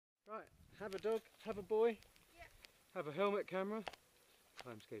Right, have a dog, have a boy, Yep. have a helmet camera.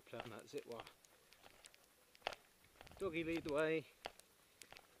 Time to go play on that zip wire. Doggy lead the way.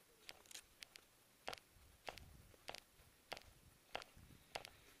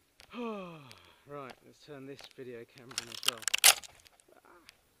 Right, let's turn this video camera on as well.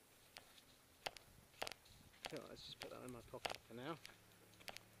 Let's just put that in my pocket for now.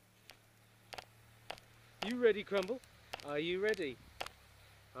 You ready, Crumble? Are you ready?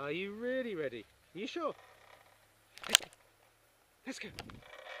 Are you really ready? Are you sure? Let's go.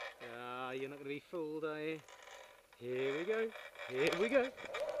 Ah, you're not going to be fooled, are you? Here we go. Here we go.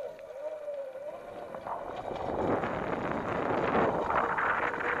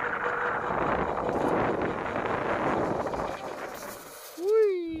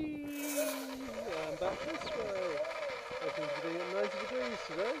 Whee! And back this way. I think we're doing it 90 degrees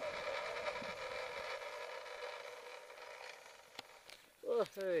today. Oh,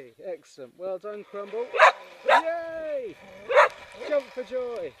 hey, excellent. Well done, Crumble. Yay! Jump for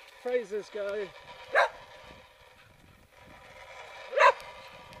joy. Fraser's go.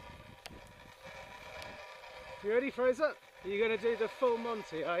 You ready, Fraser? You're going to do the full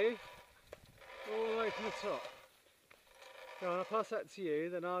Monty, are you? All the way from the top. Go on, I'll pass that to you,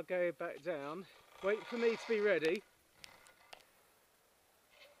 then I'll go back down. Wait for me to be ready.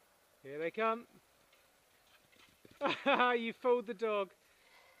 Here they come. You fooled the dog.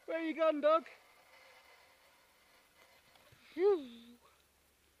 Where you gone, dog? Phew.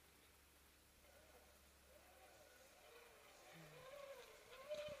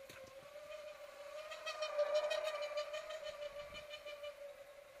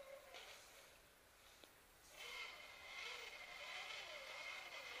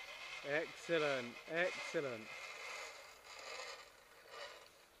 Excellent, excellent.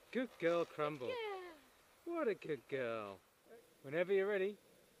 Good girl, Crumble. Yeah. What a good girl. Whenever you're ready.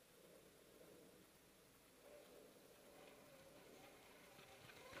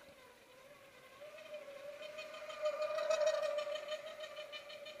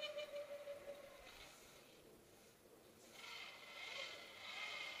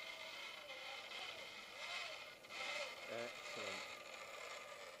 Excellent.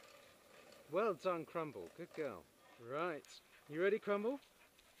 Well done, Crumble. Good girl. Right. You ready, Crumble?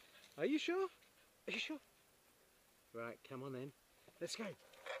 Are you sure? Are you sure? Right, come on then. Let's go.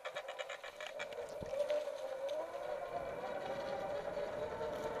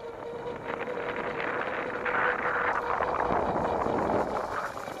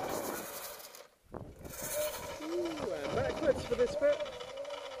 Ooh, and backwards for this bit.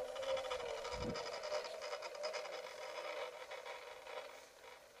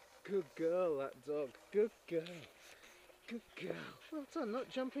 Good girl, that dog. Good girl. Good girl. Well done, not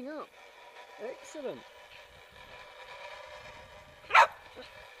jumping up. Excellent.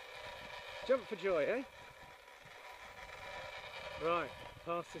 Jump for joy, eh? Right,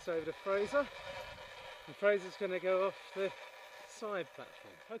 pass this over to Fraser. And Fraser's going to go off the side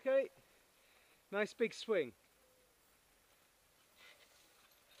platform. Okay, nice big swing.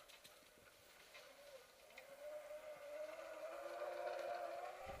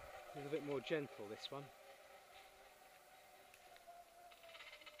 A little bit more gentle, this one.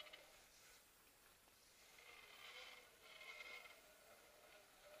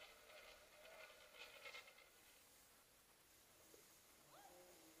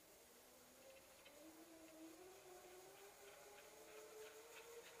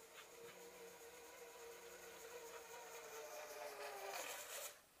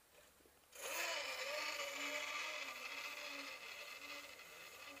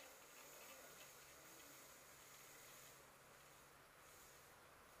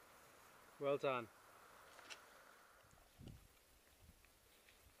 Well done.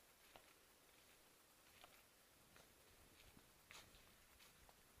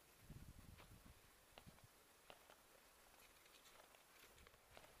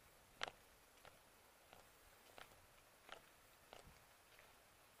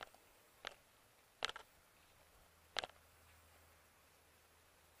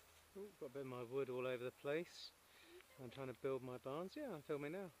 Ooh, got a bit of my wood all over the place. I'm trying to build my barns. Yeah, I'm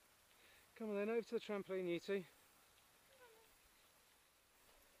filming now. Come on then, over to the trampoline, you two.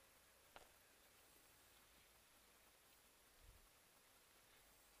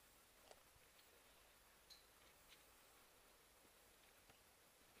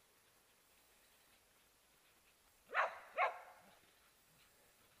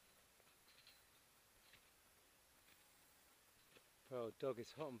 Oh, dog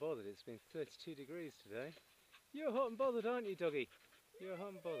is hot and bothered. It's been 32 degrees today. You're hot and bothered, aren't you, doggy? You're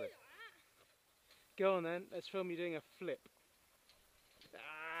hot and bothered. Go on then, let's film you doing a flip.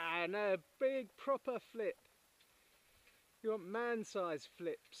 Ah, no, big proper flip. You want man-sized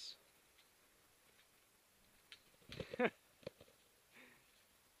flips.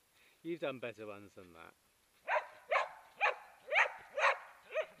 You've done better ones than that.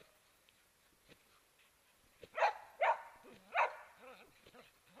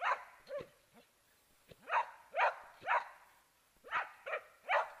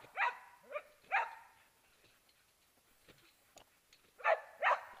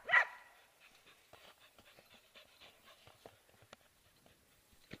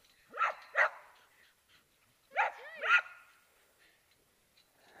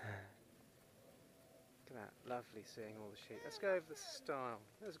 Look at that, lovely seeing all the sheep. Let's go over the stile.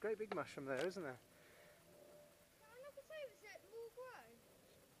 There's a great big mushroom there, isn't there?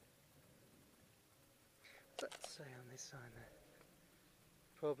 What's that say on this sign there?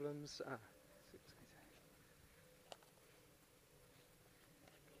 Problems. Ah, 688.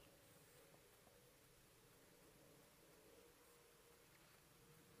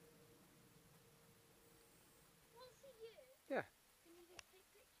 Yeah. Can you just take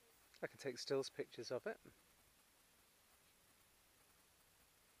pictures? I can take stills pictures of it.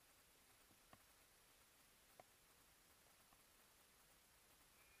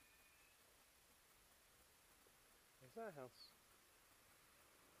 There's our house.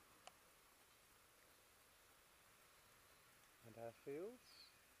 And our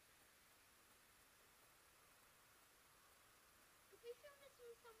fields. Could we film this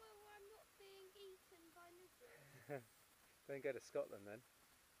from somewhere where I'm not being eaten by lizards? Don't go to Scotland then.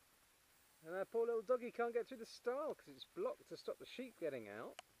 And our poor little doggy can't get through the stile because it's blocked to stop the sheep getting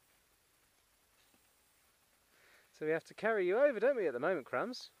out. So we have to carry you over, don't we, at the moment,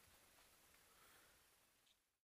 Crumbs?